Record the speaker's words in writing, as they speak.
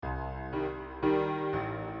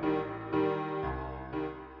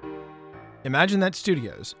Imagine That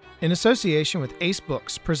Studios, in association with Ace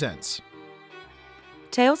Books, presents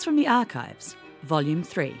Tales from the Archives, Volume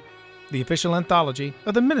 3. the official anthology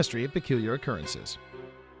of the Ministry of Peculiar Occurrences.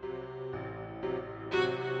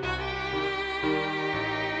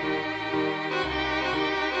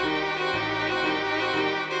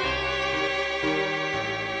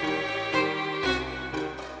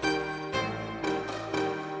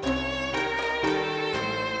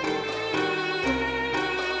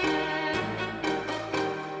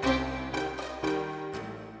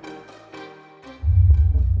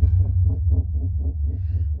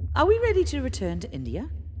 Are we ready to return to India?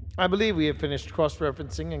 I believe we have finished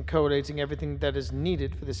cross-referencing and collating everything that is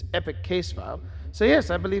needed for this epic case file, so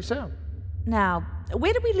yes, I believe so. Now,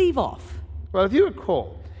 where did we leave off? Well, if you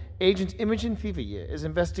recall, Agent Imogen Feveryear is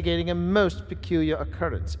investigating a most peculiar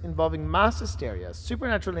occurrence involving mass hysteria,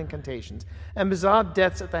 supernatural incantations, and bizarre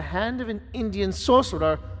deaths at the hand of an Indian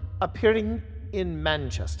sorcerer appearing in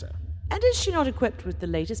Manchester. And is she not equipped with the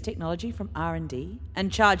latest technology from R&D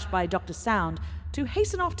and charged by Dr. Sound to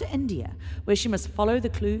hasten off to India, where she must follow the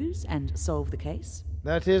clues and solve the case?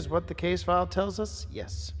 That is what the case file tells us,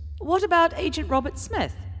 yes. What about Agent Robert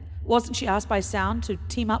Smith? Wasn't she asked by Sound to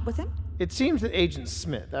team up with him? It seems that Agent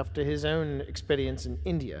Smith, after his own experience in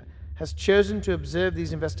India, has chosen to observe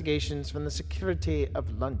these investigations from the security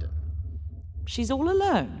of London. She's all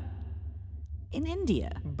alone. In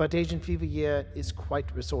India. But Agent Feveryear is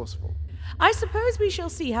quite resourceful. I suppose we shall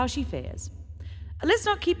see how she fares. Let's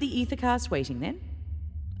not keep the Ethercast waiting then.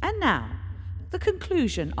 And now, the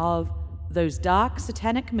conclusion of Those Dark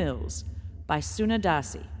Satanic Mills by Suna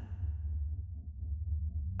Dasi.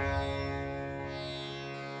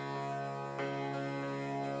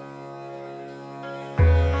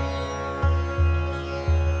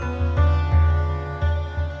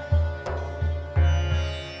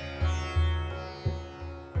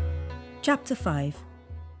 Chapter 5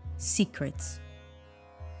 Secrets.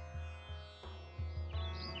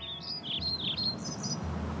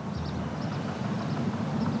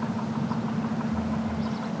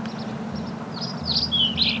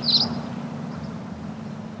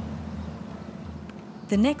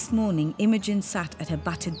 The next morning, Imogen sat at her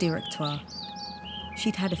battered directoire.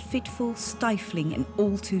 She'd had a fitful, stifling, and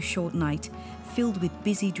all too short night, filled with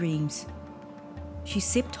busy dreams. She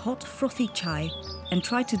sipped hot, frothy chai and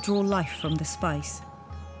tried to draw life from the spice.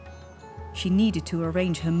 She needed to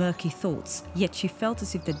arrange her murky thoughts, yet she felt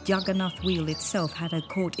as if the Jagannath wheel itself had her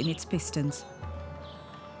caught in its pistons.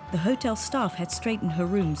 The hotel staff had straightened her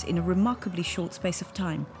rooms in a remarkably short space of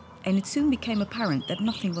time, and it soon became apparent that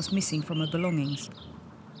nothing was missing from her belongings.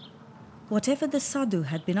 Whatever the sadhu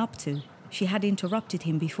had been up to, she had interrupted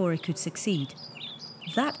him before he could succeed.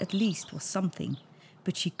 That at least was something,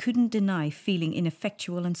 but she couldn't deny feeling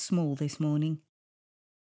ineffectual and small this morning.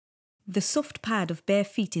 The soft pad of bare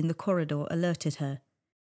feet in the corridor alerted her.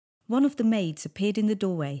 One of the maids appeared in the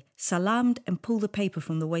doorway, salaamed and pulled a paper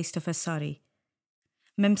from the waist of her sari.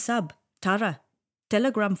 "Mem Sab, Tara,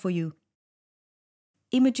 telegram for you."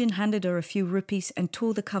 Imogen handed her a few rupees and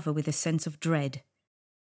tore the cover with a sense of dread.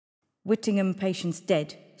 "Whittingham patient's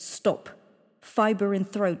dead. Stop. Fibre in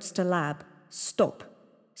throats to lab. Stop.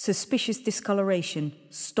 Suspicious discoloration.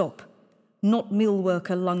 Stop. Not mill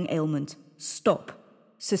worker lung ailment. Stop.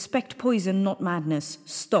 Suspect poison, not madness.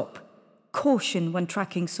 Stop. Caution when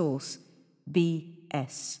tracking source.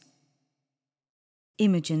 B.S."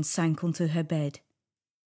 Imogen sank onto her bed.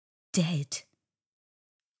 Dead.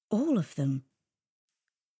 All of them.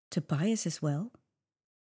 Tobias as well.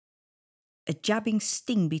 A jabbing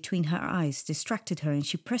sting between her eyes distracted her and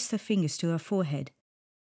she pressed her fingers to her forehead.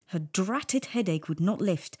 Her dratted headache would not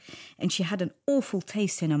lift, and she had an awful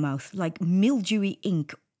taste in her mouth, like mildewy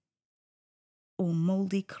ink or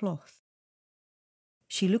mouldy cloth.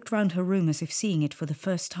 She looked round her room as if seeing it for the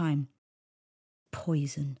first time.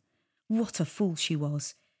 Poison. What a fool she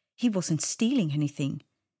was. He wasn't stealing anything.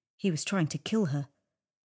 He was trying to kill her.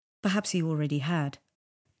 Perhaps he already had.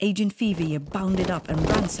 Agent Feveryear bounded up and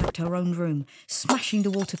ransacked her own room, smashing the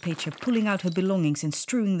water pitcher, pulling out her belongings and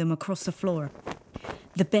strewing them across the floor.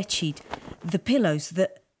 The bedsheet, the pillows,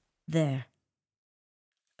 there.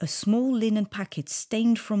 A small linen packet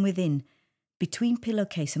stained from within, between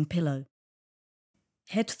pillowcase and pillow.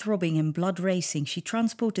 Head throbbing and blood racing, she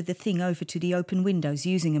transported the thing over to the open windows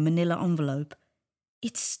using a manila envelope.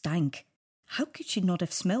 It stank. How could she not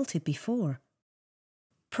have smelt it before?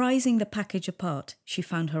 Prizing the package apart, she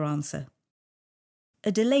found her answer.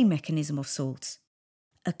 A delay mechanism of sorts.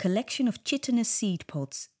 A collection of chitinous seed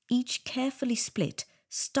pods, each carefully split,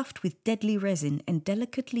 stuffed with deadly resin and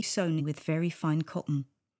delicately sewn with very fine cotton.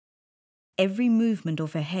 Every movement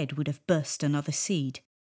of her head would have burst another seed.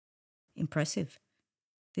 Impressive.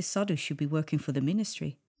 This sadhu should be working for the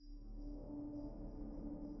ministry.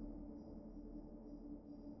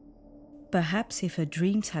 Perhaps if her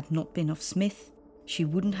dreams had not been of Smith, she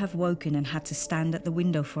wouldn't have woken and had to stand at the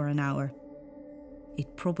window for an hour.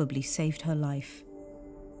 It probably saved her life.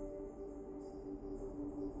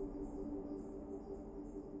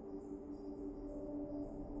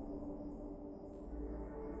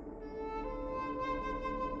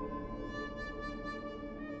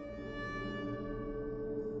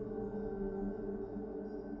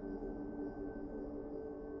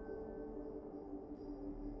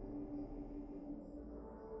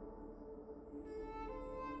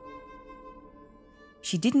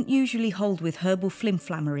 She didn't usually hold with herbal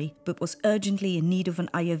flimflammery, but was urgently in need of an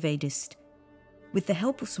Ayurvedist. With the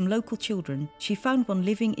help of some local children, she found one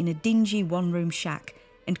living in a dingy one-room shack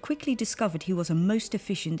and quickly discovered he was a most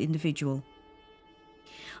efficient individual.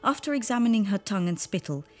 After examining her tongue and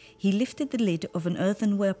spittle, he lifted the lid of an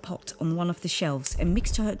earthenware pot on one of the shelves and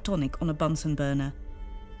mixed her tonic on a Bunsen burner.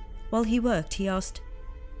 While he worked, he asked,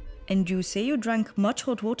 "And you say you drank much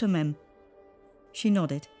hot water, ma'am?" She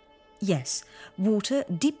nodded. "Yes, water,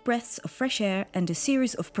 deep breaths of fresh air, and a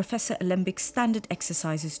series of Professor Alembic's standard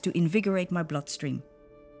exercises to invigorate my bloodstream."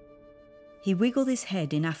 He wiggled his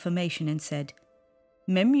head in affirmation and said,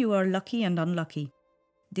 "Mem, you are lucky and unlucky.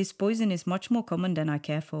 This poison is much more common than I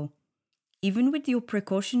care for. Even with your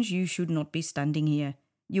precautions, you should not be standing here.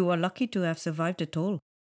 You are lucky to have survived at all."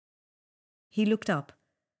 He looked up.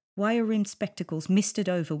 Wire-rimmed spectacles misted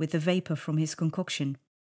over with the vapour from his concoction.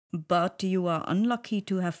 "But you are unlucky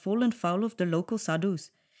to have fallen foul of the local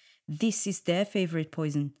sadhus. This is their favourite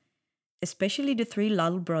poison, especially the 3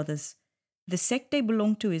 Lal brothers. The sect they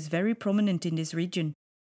belong to is very prominent in this region.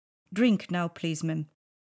 Drink now, please, ma'am."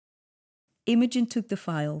 Imogen took the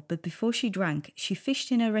phial, but before she drank, she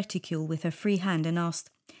fished in her reticule with her free hand and asked,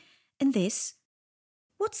 "And this?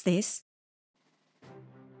 What's this?"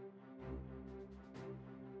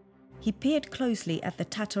 He peered closely at the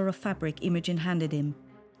tatter of fabric Imogen handed him.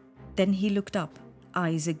 Then he looked up,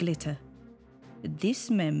 eyes aglitter. "This,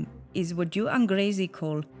 ma'am, is what you Angrezi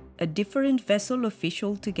call a different vessel of fish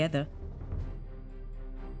altogether."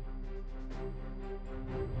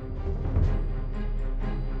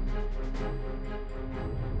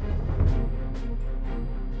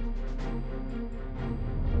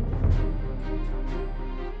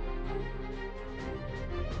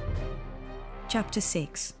 Chapter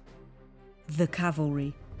 6. The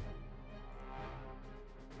Cavalry.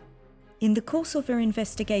 In the course of her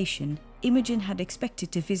investigation, Imogen had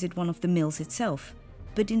expected to visit one of the mills itself,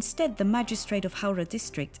 but instead the magistrate of Howrah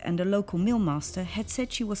district and a local millmaster had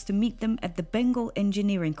said she was to meet them at the Bengal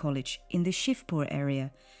Engineering College in the Shivpur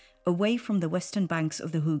area, away from the western banks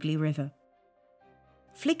of the Hooghly River.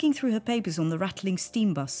 Flicking through her papers on the rattling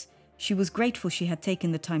steam bus, she was grateful she had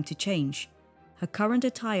taken the time to change. Her current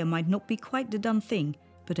attire might not be quite the done thing,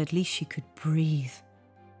 but at least she could breathe.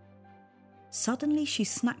 Suddenly she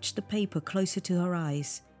snatched the paper closer to her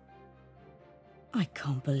eyes. I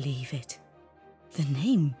can't believe it. The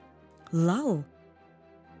name, Lal.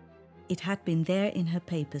 It had been there in her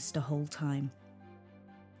papers the whole time.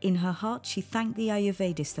 In her heart she thanked the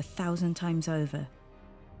Ayurvedist 1,000 times over.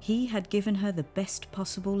 He had given her the best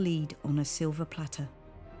possible lead on a silver platter.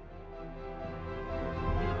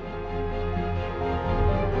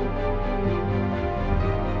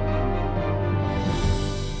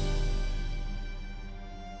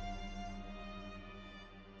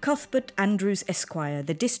 Cuthbert Andrews Esquire,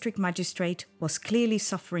 the district magistrate, was clearly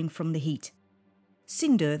suffering from the heat.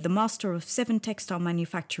 Sindur, the master of 7 textile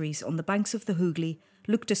manufactories on the banks of the Hooghly,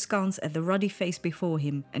 looked askance at the ruddy face before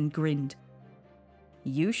him and grinned.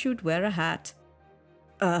 "You should wear a hat."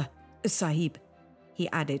 Sahib," he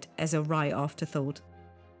added as a wry afterthought.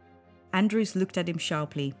 Andrews looked at him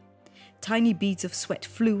sharply. Tiny beads of sweat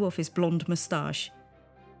flew off his blonde moustache.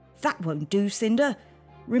 "That won't do, Sindur.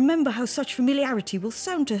 Remember how such familiarity will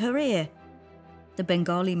sound to her ear." The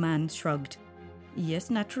Bengali man shrugged.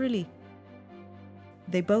 "Yes, naturally."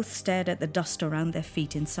 They both stared at the dust around their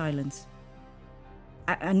feet in silence.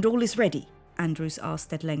 "And all is ready?" Andrews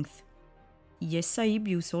asked at length. "Yes, Sahib,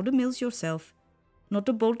 you saw the mills yourself. Not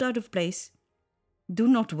a bolt out of place. Do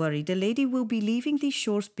not worry, the lady will be leaving these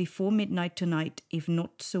shores before midnight tonight, if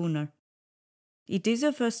not sooner. It is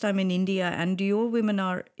her first time in India, and your women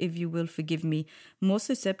are, if you will forgive me, more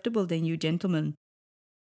susceptible than you gentlemen.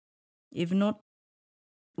 If not,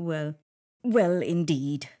 well,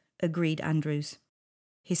 indeed," agreed Andrews.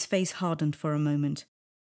 His face hardened for a moment.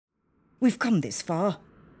 "We've come this far."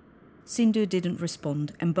 Sindur didn't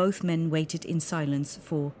respond, and both men waited in silence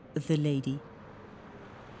for the lady.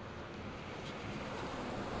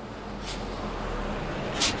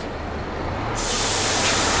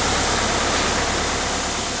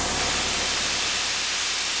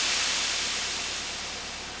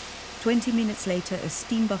 20 minutes later, a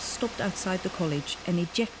steam bus stopped outside the college and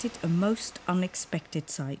ejected a most unexpected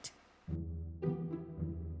sight.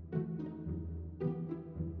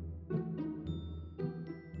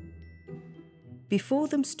 Before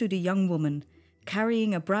them stood a young woman,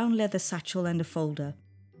 carrying a brown leather satchel and a folder.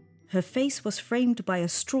 Her face was framed by a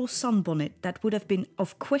straw sunbonnet that would have been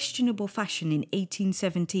of questionable fashion in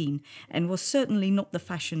 1817 and was certainly not the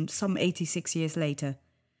fashion some 86 years later.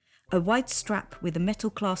 A white strap with a metal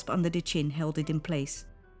clasp under the chin held it in place.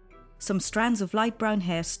 Some strands of light brown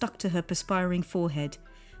hair stuck to her perspiring forehead.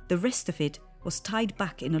 The rest of it was tied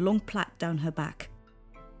back in a long plait down her back.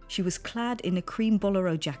 She was clad in a cream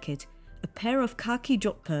bolero jacket, a pair of khaki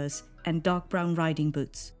jodhpurs and dark brown riding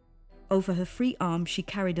boots. Over her free arm she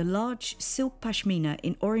carried a large silk pashmina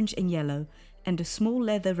in orange and yellow, and a small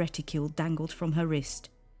leather reticule dangled from her wrist.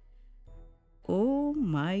 "Oh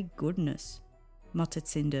my goodness," muttered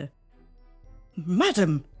Cinder.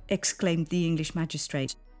 "Madam!" exclaimed the English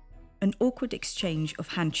magistrate. An awkward exchange of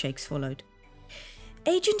handshakes followed.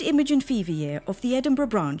 "Agent Imogen Feveryear of the Edinburgh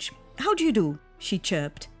branch, how do you do?" she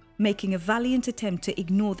chirped, making a valiant attempt to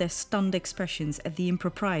ignore their stunned expressions at the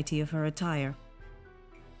impropriety of her attire.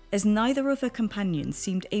 As neither of her companions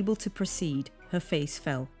seemed able to proceed, her face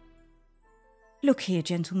fell. "Look here,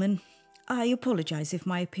 gentlemen. I apologise if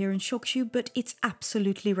my appearance shocks you, but it's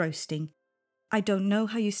absolutely roasting. I don't know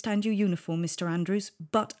how you stand your uniform, Mr. Andrews,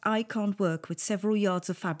 but I can't work with several yards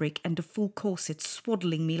of fabric and a full corset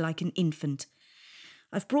swaddling me like an infant.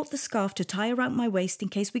 I've brought the scarf to tie around my waist in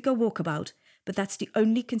case we go walkabout, but that's the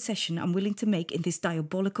only concession I'm willing to make in this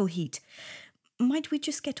diabolical heat. Might we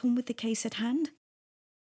just get on with the case at hand?"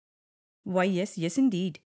 "Why, yes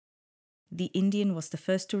indeed." The Indian was the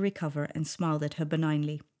first to recover and smiled at her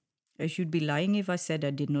benignly. "I should be lying if I said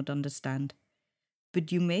I did not understand.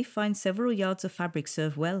 But you may find several yards of fabric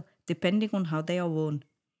serve well, depending on how they are worn.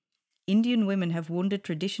 Indian women have worn the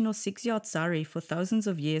traditional 6-yard sari for thousands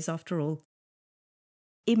of years after all."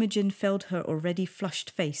 Imogen felt her already flushed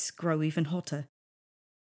face grow even hotter.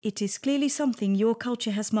 "It is clearly something your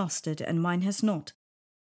culture has mastered and mine has not.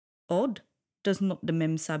 Odd, does not the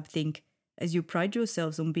Mem Sahib think, as you pride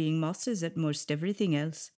yourselves on being masters at most everything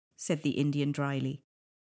else," said the Indian dryly.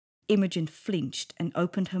 Imogen flinched and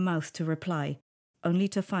opened her mouth to reply, only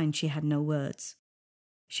to find she had no words.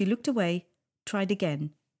 She looked away, tried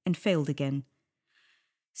again, and failed again.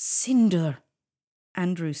 "Cinder!"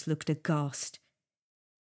 Andrews looked aghast.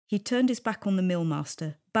 He turned his back on the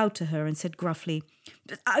millmaster, bowed to her and said gruffly,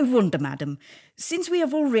 "I wonder, madam, since we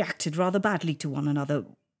have all reacted rather badly to one another,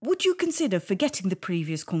 would you consider forgetting the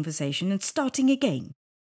previous conversation and starting again?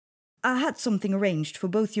 I had something arranged for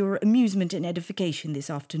both your amusement and edification this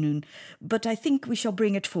afternoon, but I think we shall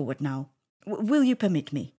bring it forward now. Will you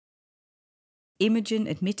permit me?" Imogen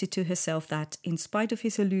admitted to herself that, in spite of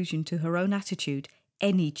his allusion to her own attitude,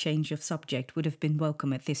 any change of subject would have been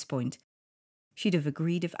welcome at this point. She'd have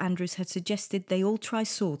agreed if Andrews had suggested they all try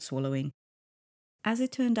sword swallowing. As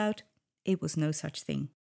it turned out, it was no such thing.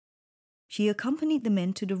 She accompanied the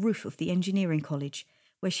men to the roof of the engineering college,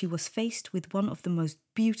 where she was faced with one of the most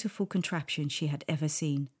beautiful contraptions she had ever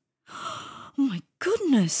seen. "Oh my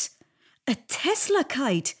goodness! A Tesla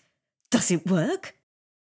kite! Does it work?"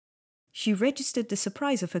 She registered the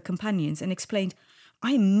surprise of her companions and explained,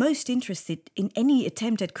 "I am most interested in any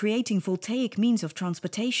attempt at creating voltaic means of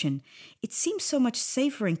transportation. It seems so much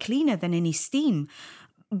safer and cleaner than any steam.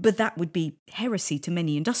 But that would be heresy to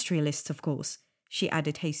many industrialists, of course," she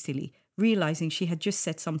added hastily, realizing she had just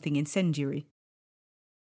said something incendiary.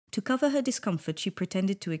 To cover her discomfort, she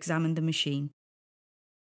pretended to examine the machine.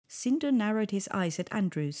 Cinder narrowed his eyes at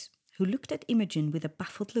Andrews, who looked at Imogen with a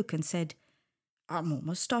baffled look and said, "I'm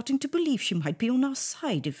almost starting to believe she might be on our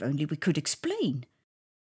side if only we could explain."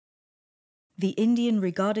 The Indian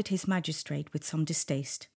regarded his magistrate with some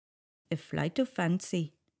distaste. "A flight of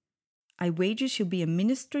fancy. I wager she'll be a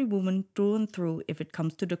ministry woman through and through if it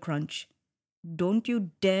comes to the crunch. Don't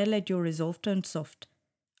you dare let your resolve turn soft.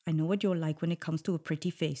 I know what you're like when it comes to a pretty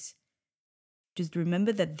face. Just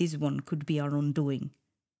remember that this one could be our undoing.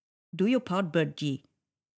 Do your part, Birdie.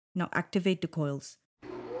 Now activate the coils."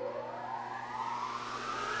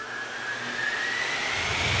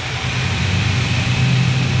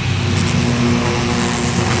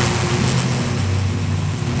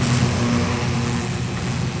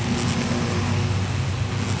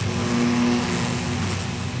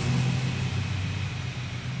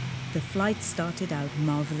 The flight started out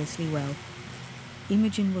marvellously well.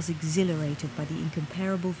 Imogen was exhilarated by the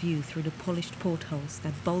incomparable view through the polished portholes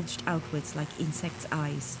that bulged outwards like insects'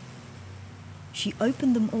 eyes. She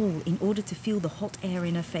opened them all in order to feel the hot air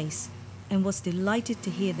in her face, and was delighted to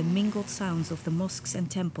hear the mingled sounds of the mosques and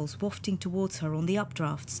temples wafting towards her on the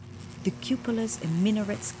updrafts, the cupolas and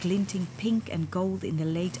minarets glinting pink and gold in the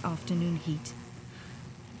late afternoon heat.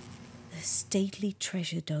 "The stately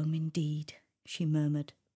treasure dome indeed," she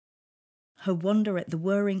murmured. Her wonder at the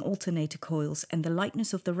whirring alternator coils and the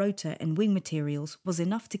lightness of the rotor and wing materials was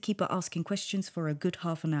enough to keep her asking questions for a good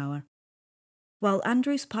half an hour. While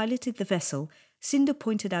Andrews piloted the vessel, Cinder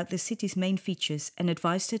pointed out the city's main features and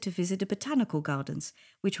advised her to visit the botanical gardens,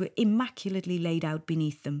 which were immaculately laid out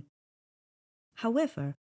beneath them.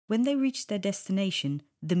 However, when they reached their destination,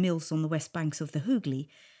 the mills on the west banks of the Hooghly,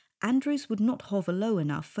 Andrews would not hover low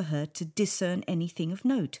enough for her to discern anything of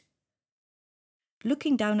note.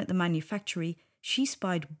 Looking down at the manufactory, she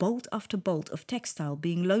spied bolt after bolt of textile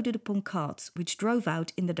being loaded upon carts which drove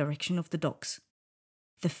out in the direction of the docks.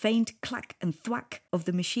 The faint clack and thwack of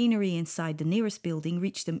the machinery inside the nearest building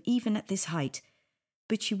reached them even at this height,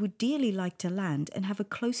 but she would dearly like to land and have a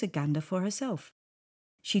closer gander for herself.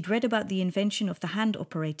 She'd read about the invention of the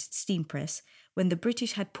hand-operated steam press when the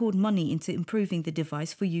British had poured money into improving the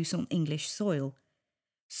device for use on English soil.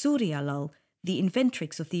 Suryalal, the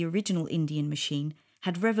inventrix of the original Indian machine,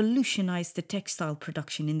 had revolutionized the textile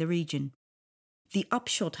production in the region. The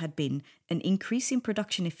upshot had been an increase in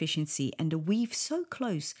production efficiency and a weave so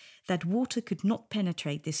close that water could not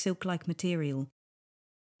penetrate the silk-like material.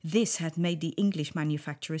 This had made the English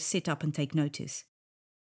manufacturers sit up and take notice.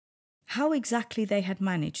 How exactly they had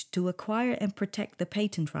managed to acquire and protect the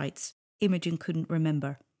patent rights, Imogen couldn't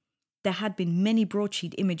remember. There had been many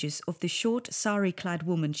broadsheet images of the short, sari-clad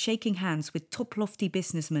woman shaking hands with top-lofty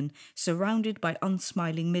businessmen surrounded by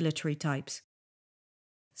unsmiling military types.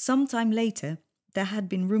 Some time later, there had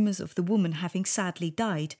been rumours of the woman having sadly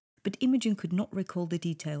died, but Imogen could not recall the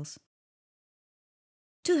details.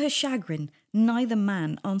 To her chagrin, neither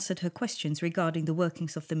man answered her questions regarding the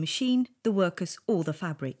workings of the machine, the workers, or the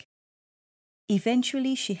fabric.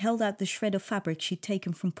 Eventually, she held out the shred of fabric she'd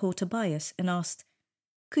taken from Port Tobias and asked,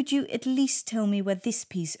 "Could you at least tell me where this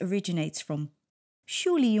piece originates from?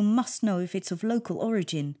 Surely you must know if it's of local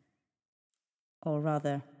origin." "Or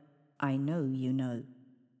rather, I know you know."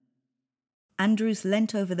 Andrews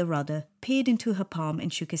leant over the rudder, peered into her palm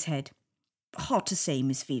and shook his head. "Hard to say,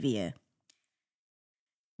 Miss Vivier."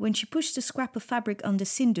 When she pushed a scrap of fabric under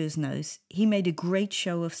Cinder's nose, he made a great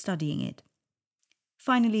show of studying it.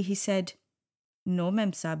 Finally he said, "No,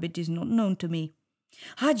 Mem Sahib, it is not known to me."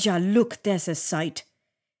 "Haja, look, there's a sight."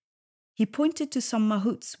 He pointed to some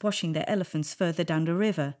mahouts washing their elephants further down the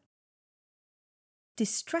river.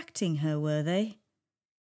 Distracting her, were they?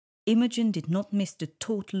 Imogen did not miss the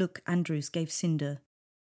taut look Andrews gave Cinder.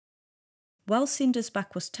 While Cinder's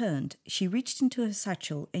back was turned, she reached into her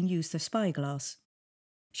satchel and used her spyglass.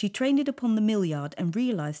 She trained it upon the mill yard and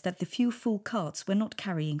realized that the few full carts were not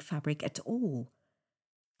carrying fabric at all.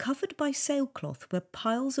 Covered by sailcloth were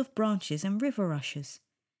piles of branches and river rushes.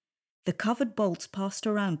 The covered bolts passed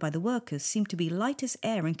around by the workers seemed to be light as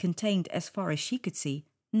air and contained, as far as she could see,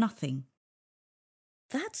 nothing.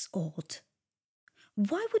 "That's odd.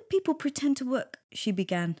 Why would people pretend to work?" she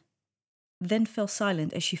began, then fell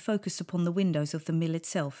silent as she focused upon the windows of the mill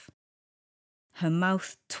itself. Her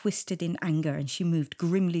mouth twisted in anger and she moved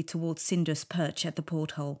grimly towards Cinder's perch at the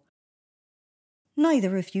porthole.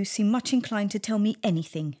 "Neither of you seem much inclined to tell me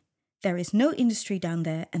anything. There is no industry down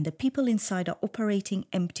there and the people inside are operating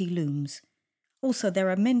empty looms. Also, there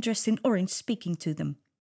are men dressed in orange speaking to them.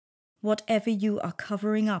 Whatever you are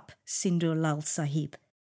covering up, Cinder Lal Sahib,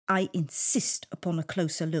 I insist upon a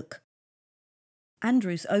closer look."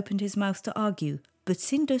 Andrews opened his mouth to argue, but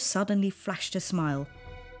Cinder suddenly flashed a smile.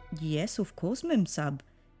 "Yes, of course, Mem Sahib.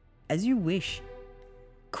 As you wish."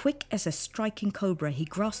 Quick as a striking cobra, he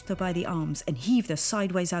grasped her by the arms and heaved her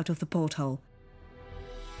sideways out of the porthole.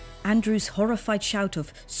 Andrew's horrified shout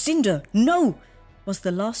of "Cinder, no!" was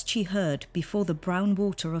the last she heard before the brown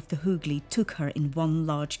water of the Hooghly took her in one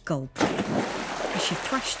large gulp. As she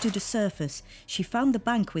thrashed to the surface, she found the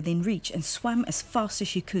bank within reach and swam as fast as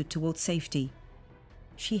she could towards safety.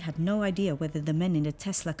 She had no idea whether the men in the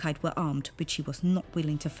Tesla kite were armed, but she was not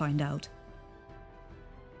willing to find out.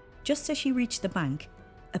 Just as she reached the bank,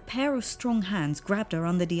 a pair of strong hands grabbed her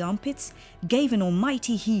under the armpits, gave an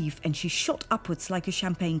almighty heave, and she shot upwards like a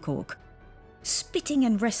champagne cork. Spitting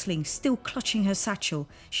and wrestling, still clutching her satchel,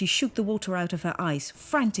 she shook the water out of her eyes,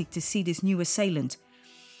 frantic to see this new assailant.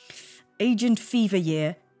 "Agent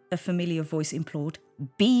Feveryear," a familiar voice implored,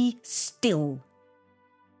 "be still."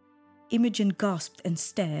 Imogen gasped and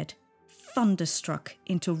stared, thunderstruck,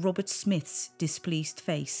 into Robert Smith's displeased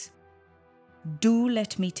face. "Do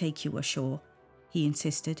let me take you ashore," he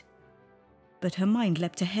insisted. But her mind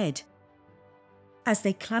leapt ahead. As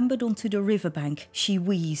they clambered onto the riverbank, she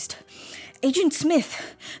wheezed. "Agent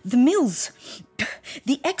Smith, the mills,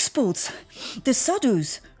 the exports, the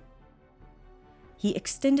Sadhus." He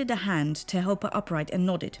extended a hand to help her upright and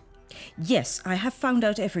nodded. "Yes, I have found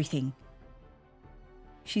out everything."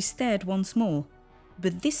 She stared once more,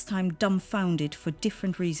 but this time dumbfounded for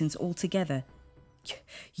different reasons altogether.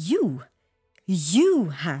 You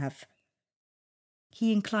have."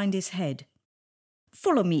 He inclined his head.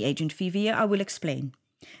 "Follow me, Agent Vivier, I will explain.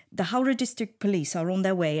 The Howrah District Police are on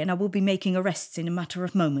their way and I will be making arrests in a matter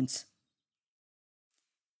of moments."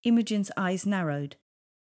 Imogen's eyes narrowed.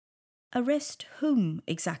 "Arrest whom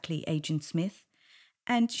exactly, Agent Smith?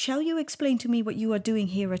 And shall you explain to me what you are doing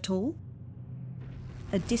here at all?"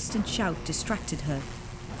 A distant shout distracted her.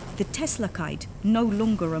 The Tesla kite, no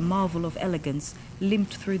longer a marvel of elegance,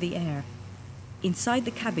 limped through the air. Inside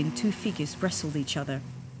the cabin, two figures wrestled each other.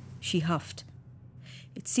 She huffed.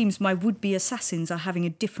 "It seems my would-be assassins are having a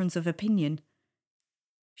difference of opinion."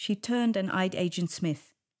 She turned and eyed Agent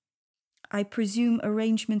Smith. "I presume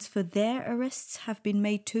arrangements for their arrests have been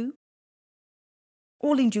made too?"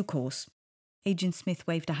 "All in due course." Agent Smith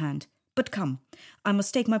waved a hand. "But come, I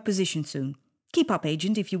must take my position soon. Keep up,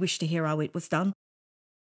 Agent, if you wish to hear how it was done."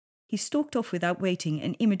 He stalked off without waiting,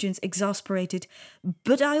 and Imogen's exasperated,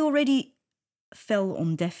 "But I already," fell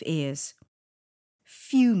on deaf ears.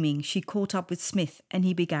 Fuming, she caught up with Smith, and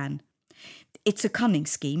he began. "It's a cunning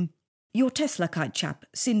scheme. Your Tesla kite chap,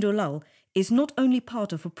 Sindhu Lal, is not only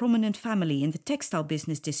part of a prominent family in the textile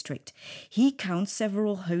business district, he counts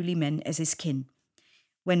several holy men as his kin.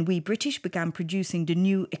 When we British began producing the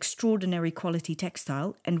new extraordinary quality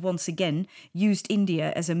textile and once again used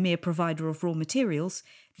India as a mere provider of raw materials,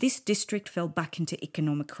 this district fell back into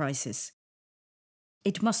economic crisis.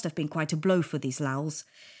 It must have been quite a blow for these Lals.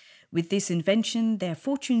 With this invention, their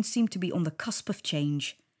fortunes seemed to be on the cusp of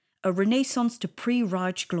change, a renaissance to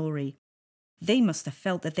pre-Raj glory. They must have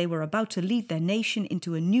felt that they were about to lead their nation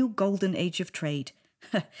into a new golden age of trade.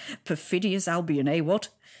 Perfidious Albion, eh, what?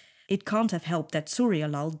 It can't have helped that Surya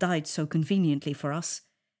Lal died so conveniently for us.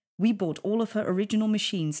 We bought all of her original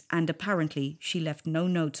machines and apparently she left no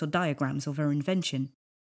notes or diagrams of her invention."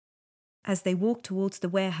 As they walked towards the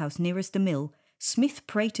warehouse nearest the mill, Smith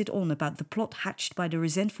prated on about the plot hatched by the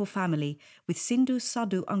resentful family with Sindhu's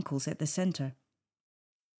Sadhu uncles at the centre.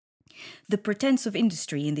 "The pretense of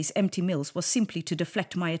industry in these empty mills was simply to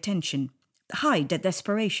deflect my attention, hide their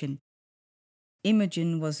desperation."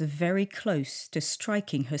 Imogen was very close to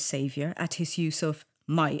striking her saviour at his use of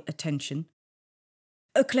 "my attention."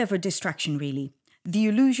 A clever distraction, really. The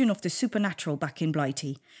illusion of the supernatural back in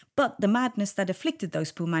Blighty. But the madness that afflicted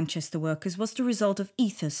those poor Manchester workers was the result of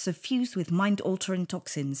ethers suffused with mind-altering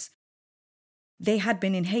toxins. They had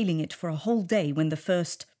been inhaling it for a whole day when the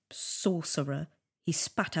first sorcerer, he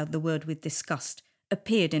spat out the word with disgust,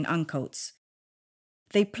 appeared in Ancoats.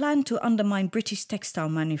 They planned to undermine British textile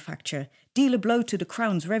manufacture, deal a blow to the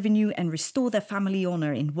Crown's revenue and restore their family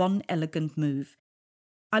honour in one elegant move.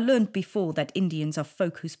 I learned before that Indians are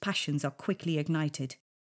folk whose passions are quickly ignited.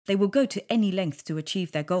 They will go to any length to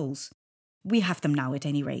achieve their goals. We have them now at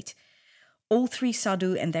any rate. All three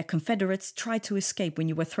Sadhu and their confederates tried to escape when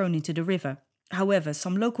you were thrown into the river. However,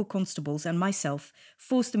 some local constables and myself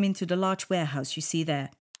forced them into the large warehouse you see there.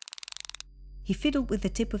 He fiddled with the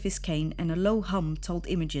tip of his cane and a low hum told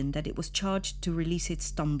Imogen that it was charged to release its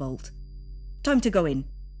stun bolt. "Time to go in,"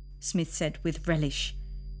 Smith said with relish,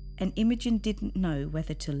 and Imogen didn't know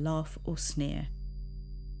whether to laugh or sneer.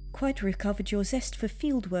 "Quite recovered your zest for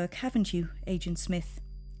field work, haven't you, Agent Smith?"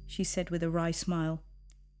 she said with a wry smile.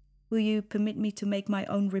 "Will you permit me to make my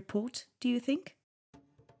own report, do you think?"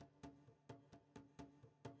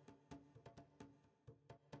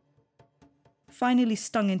 Finally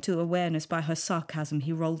stung into awareness by her sarcasm,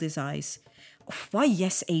 he rolled his eyes. "Why,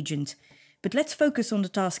 yes, Agent. But let's focus on the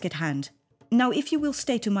task at hand. Now, if you will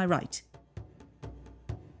stay to my right."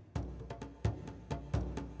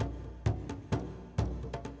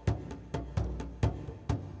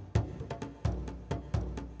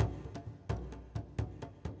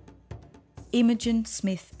 Imogen,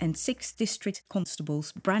 Smith and 6 district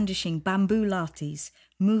constables brandishing bamboo lathis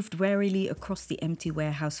moved warily across the empty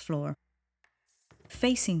warehouse floor.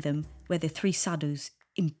 Facing them were the 3 Sadhus,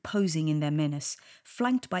 imposing in their menace,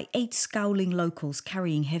 flanked by 8 scowling locals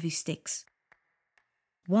carrying heavy sticks.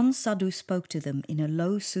 One Sadhu spoke to them in a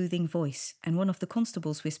low, soothing voice, and one of the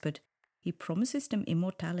constables whispered, "He promises them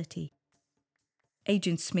immortality."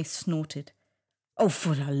 Agent Smith snorted. "Oh,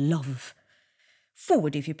 for the love of...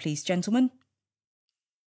 Forward, if you please, gentlemen."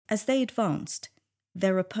 As they advanced,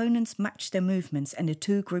 their opponents matched their movements and the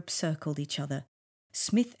 2 groups circled each other.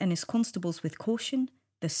 Smith and his constables with caution,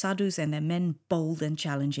 the sadhus and their men bold and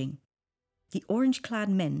challenging. The orange-clad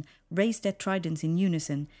men raised their tridents in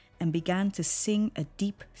unison and began to sing a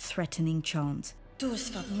deep, threatening chant.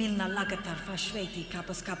 Dusvap milna lagatar fashveti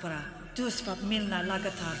kapas kapara. Dusvap milna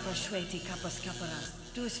lagatar fashveti kapas kapara.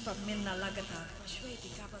 Dusvap milna lagatar fashveti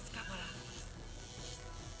kapas kapara.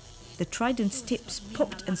 The tridents' tips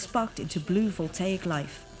popped and sparked into blue voltaic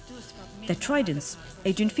life. Their tridents,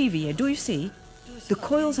 Agent Fivier, do you see? The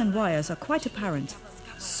coils and wires are quite apparent.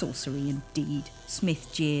 Sorcery indeed,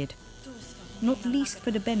 Smith jeered. Not least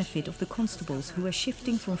for the benefit of the constables who were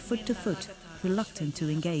shifting from foot to foot, reluctant to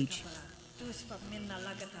engage.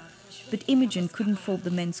 But Imogen couldn't fault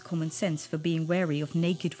the men's common sense for being wary of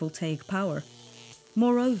naked voltaic power.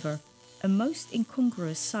 Moreover, a most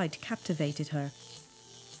incongruous sight captivated her.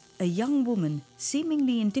 A young woman,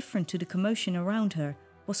 seemingly indifferent to the commotion around her,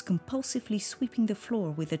 was compulsively sweeping the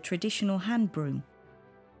floor with a traditional hand broom.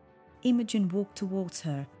 Imogen walked towards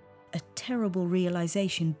her, a terrible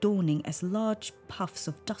realization dawning as large puffs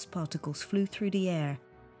of dust particles flew through the air.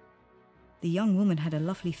 The young woman had a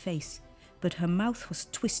lovely face, but her mouth was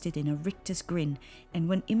twisted in a rictus grin, and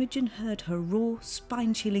when Imogen heard her raw,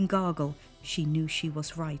 spine-chilling gargle, she knew she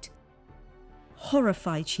was right.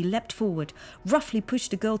 Horrified, she leapt forward, roughly pushed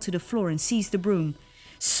the girl to the floor and seized the broom.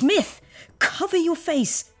 "Smith, cover your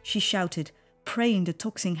face!" she shouted, praying the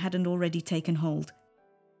toxin hadn't already taken hold.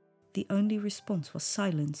 The only response was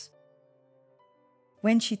silence.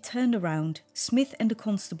 When she turned around, Smith and the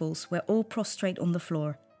constables were all prostrate on the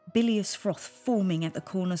floor, bilious froth forming at the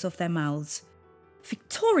corners of their mouths.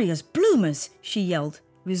 "Victoria's bloomers!" she yelled,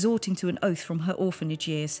 resorting to an oath from her orphanage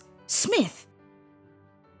years. "Smith!"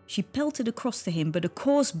 She pelted across to him, but a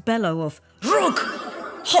coarse bellow of "Rug!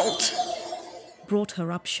 Halt!" brought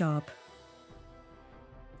her up sharp.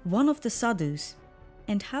 One of the sadhus,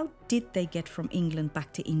 and how did they get from England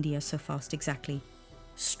back to India so fast exactly,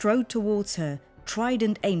 strode towards her,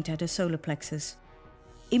 trident aimed at her solar plexus.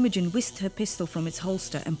 Imogen whisked her pistol from its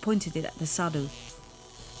holster and pointed it at the sadhu.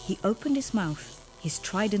 He opened his mouth, his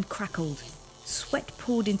trident crackled. Sweat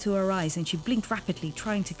poured into her eyes and she blinked rapidly,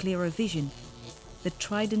 trying to clear her vision. The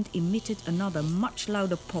trident emitted another much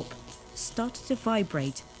louder pop, started to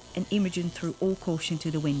vibrate, and Imogen threw all caution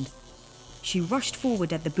to the wind. She rushed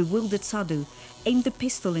forward at the bewildered sadhu, aimed the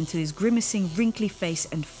pistol into his grimacing, wrinkly face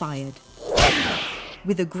and fired.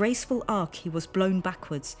 With a graceful arc, he was blown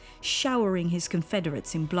backwards, showering his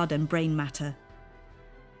confederates in blood and brain matter.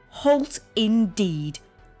 "Halt indeed!"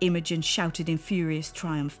 Imogen shouted in furious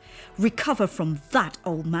triumph. "Recover from that,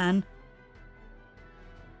 old man!"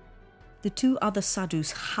 The two other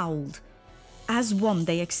sadhus howled. As one,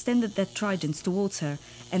 they extended their tridents towards her,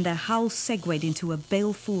 and their howls segued into a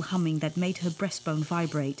baleful humming that made her breastbone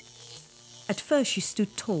vibrate. At first she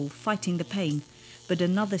stood tall, fighting the pain, but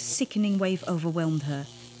another sickening wave overwhelmed her.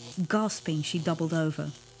 Gasping, she doubled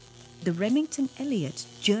over. The Remington Elliot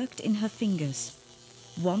jerked in her fingers.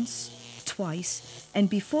 Once, twice, and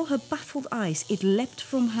before her baffled eyes it leapt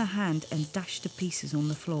from her hand and dashed to pieces on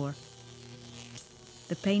the floor.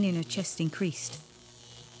 The pain in her chest increased.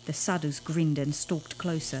 The sadhus grinned and stalked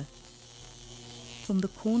closer. From the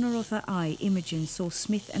corner of her eye, Imogen saw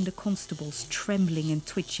Smith and the constables trembling and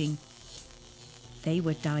twitching. They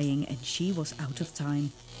were dying and she was out of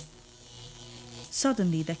time.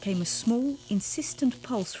 Suddenly there came a small, insistent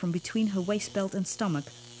pulse from between her waistbelt and stomach,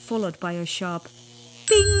 followed by a sharp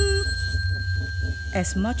ping!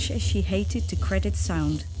 As much as she hated to credit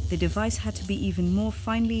sound, the device had to be even more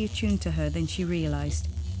finely attuned to her than she realized.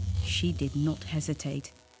 She did not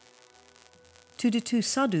hesitate. To the two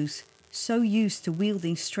sadhus, so used to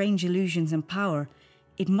wielding strange illusions and power,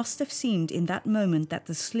 it must have seemed in that moment that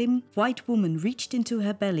the slim, white woman reached into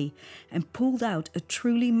her belly and pulled out a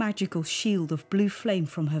truly magical shield of blue flame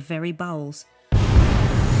from her very bowels.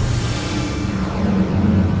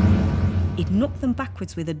 It knocked them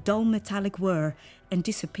backwards with a dull metallic whir and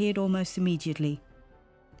disappeared almost immediately.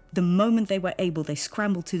 The moment they were able, they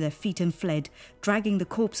scrambled to their feet and fled, dragging the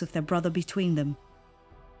corpse of their brother between them.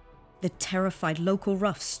 The terrified local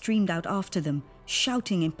roughs streamed out after them,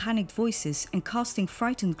 shouting in panicked voices and casting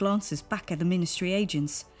frightened glances back at the ministry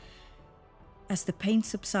agents. As the pain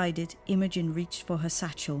subsided, Imogen reached for her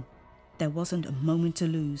satchel. There wasn't a moment to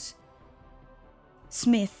lose.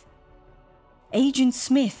 "Smith! Agent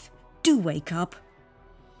Smith! Do wake up!"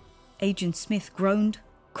 Agent Smith groaned,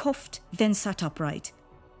 coughed, then sat upright.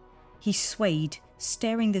 He swayed,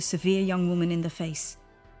 staring the severe young woman in the face.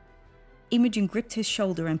 Imogen gripped his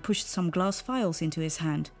shoulder and pushed some glass vials into his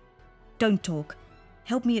hand. "Don't talk.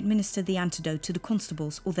 Help me administer the antidote to the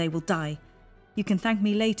constables or they will die. You can thank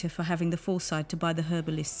me later for having the foresight to buy the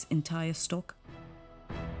herbalist's entire stock."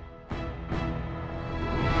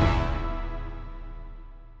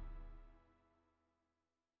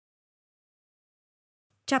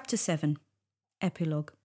 Chapter 7.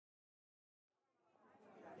 Epilogue.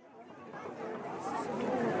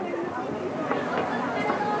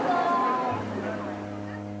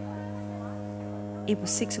 It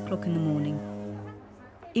was 6 o'clock in the morning.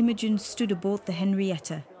 Imogen stood aboard the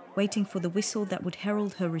Henrietta, waiting for the whistle that would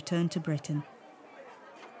herald her return to Britain.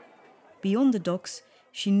 Beyond the docks,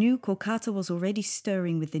 she knew Kolkata was already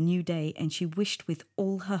stirring with the new day, and she wished with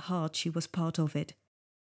all her heart she was part of it.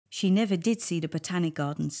 She never did see the Botanic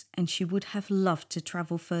Gardens, and she would have loved to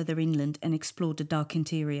travel further inland and explore the dark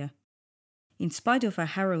interior. In spite of her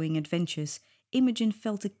harrowing adventures, Imogen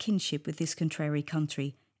felt a kinship with this contrary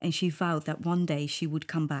country, and she vowed that one day she would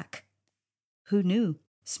come back. Who knew?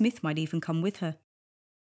 Smith might even come with her.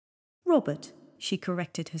 Robert, she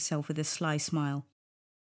corrected herself with a sly smile.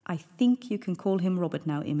 I think you can call him Robert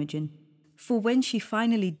now, Imogen. For when she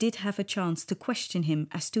finally did have a chance to question him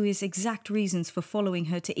as to his exact reasons for following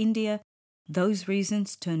her to India, those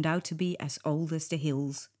reasons turned out to be as old as the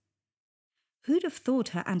hills. Who'd have thought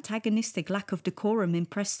her antagonistic lack of decorum in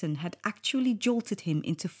Preston had actually jolted him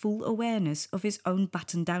into full awareness of his own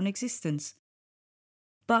battened-down existence?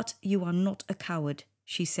 But you are not a coward,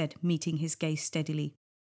 she said, meeting his gaze steadily.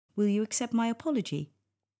 Will you accept my apology?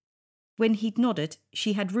 When he'd nodded,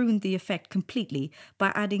 she had ruined the effect completely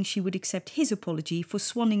by adding she would accept his apology for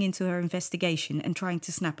swanning into her investigation and trying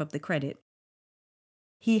to snap up the credit.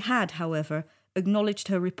 He had, however, acknowledged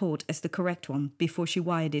her report as the correct one before she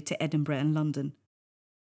wired it to Edinburgh and London.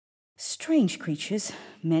 Strange creatures,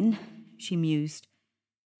 men, she mused.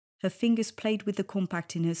 Her fingers played with the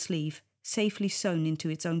compact in her sleeve, safely sewn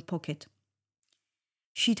into its own pocket.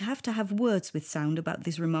 She'd have to have words with Sound about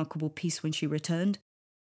this remarkable piece when she returned.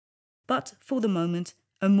 But, for the moment,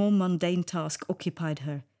 a more mundane task occupied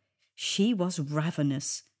her. She was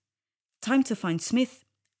ravenous. Time to find Smith,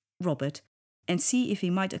 Robert, and see if he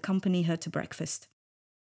might accompany her to breakfast.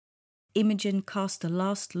 Imogen cast a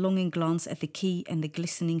last longing glance at the quay and the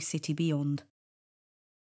glistening city beyond.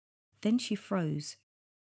 Then she froze.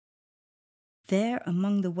 There,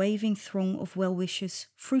 among the waving throng of well-wishers,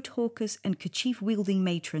 fruit-hawkers and kerchief-wielding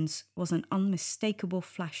matrons, was an unmistakable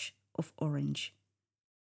flash of orange.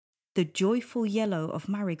 The joyful yellow of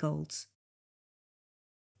marigolds.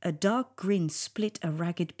 A dark grin split a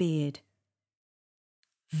ragged beard.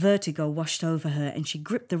 Vertigo washed over her and she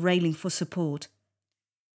gripped the railing for support.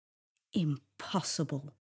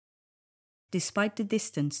 Impossible. Despite the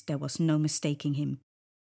distance, there was no mistaking him.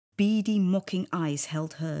 Beady, mocking eyes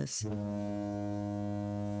held hers.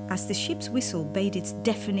 As the ship's whistle bade its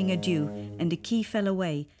deafening adieu and the quay fell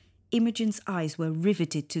away, Imogen's eyes were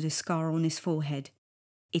riveted to the scar on his forehead.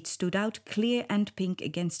 It stood out clear and pink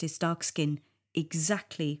against his dark skin,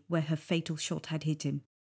 exactly where her fatal shot had hit him.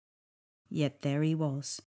 Yet there he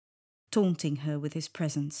was, taunting her with his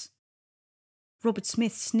presence. Robert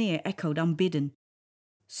Smith's sneer echoed unbidden.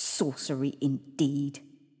 Sorcery indeed.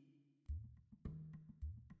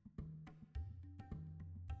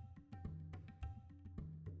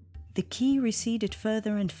 The quay receded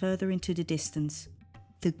further and further into the distance.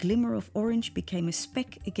 The glimmer of orange became a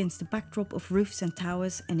speck against the backdrop of roofs and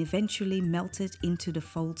towers and eventually melted into the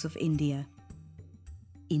folds of India.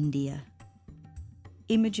 India.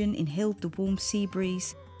 Imogen inhaled the warm sea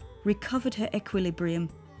breeze, recovered her equilibrium,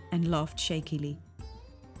 and laughed shakily.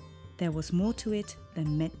 There was more to it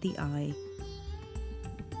than met the eye.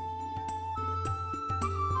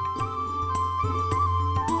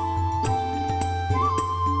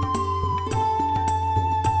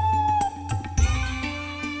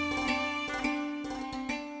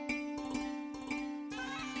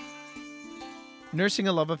 Nursing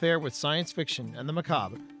a love affair with science fiction and the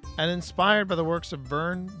macabre, and inspired by the works of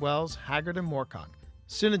Verne, Wells, Haggard, and Moorcock,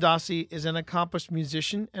 Suna Dasi is an accomplished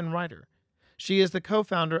musician and writer. She is the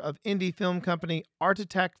co-founder of indie film company Art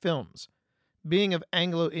Attack Films. Being of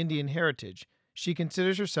Anglo-Indian heritage, she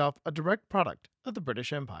considers herself a direct product of the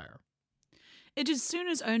British Empire. It is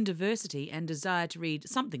Suna's own diversity and desire to read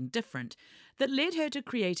something different that led her to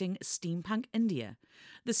creating Steampunk India,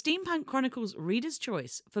 the Steampunk Chronicles Reader's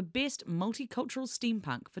Choice for Best Multicultural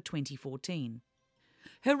Steampunk for 2014.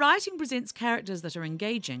 Her writing presents characters that are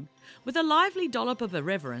engaging, with a lively dollop of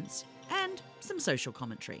irreverence and some social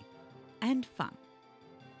commentary. And fun.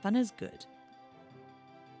 Fun is good.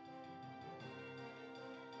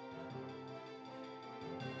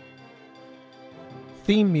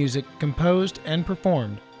 Theme music composed and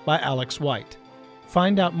performed by Alex White.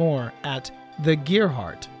 Find out more at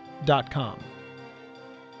thegearheart.com.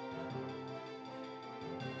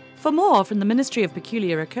 For more from the Ministry of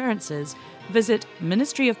Peculiar Occurrences, visit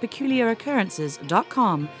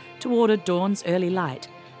ministryofpeculiaroccurrences.com to order Dawn's Early Light,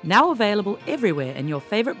 now available everywhere in your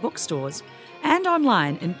favorite bookstores and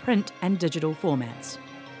online in print and digital formats.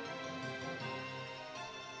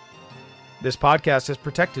 This podcast is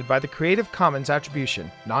protected by the Creative Commons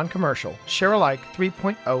Attribution, Non-Commercial, Share-alike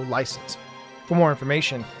 3.0 license. For more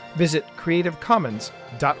information, visit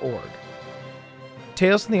creativecommons.org.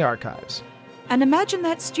 Tales from the Archives. And Imagine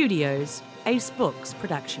That Studios, Ace Books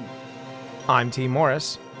production. I'm T.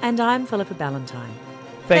 Morris. And I'm Philippa Ballantyne.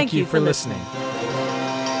 Thank you for listening.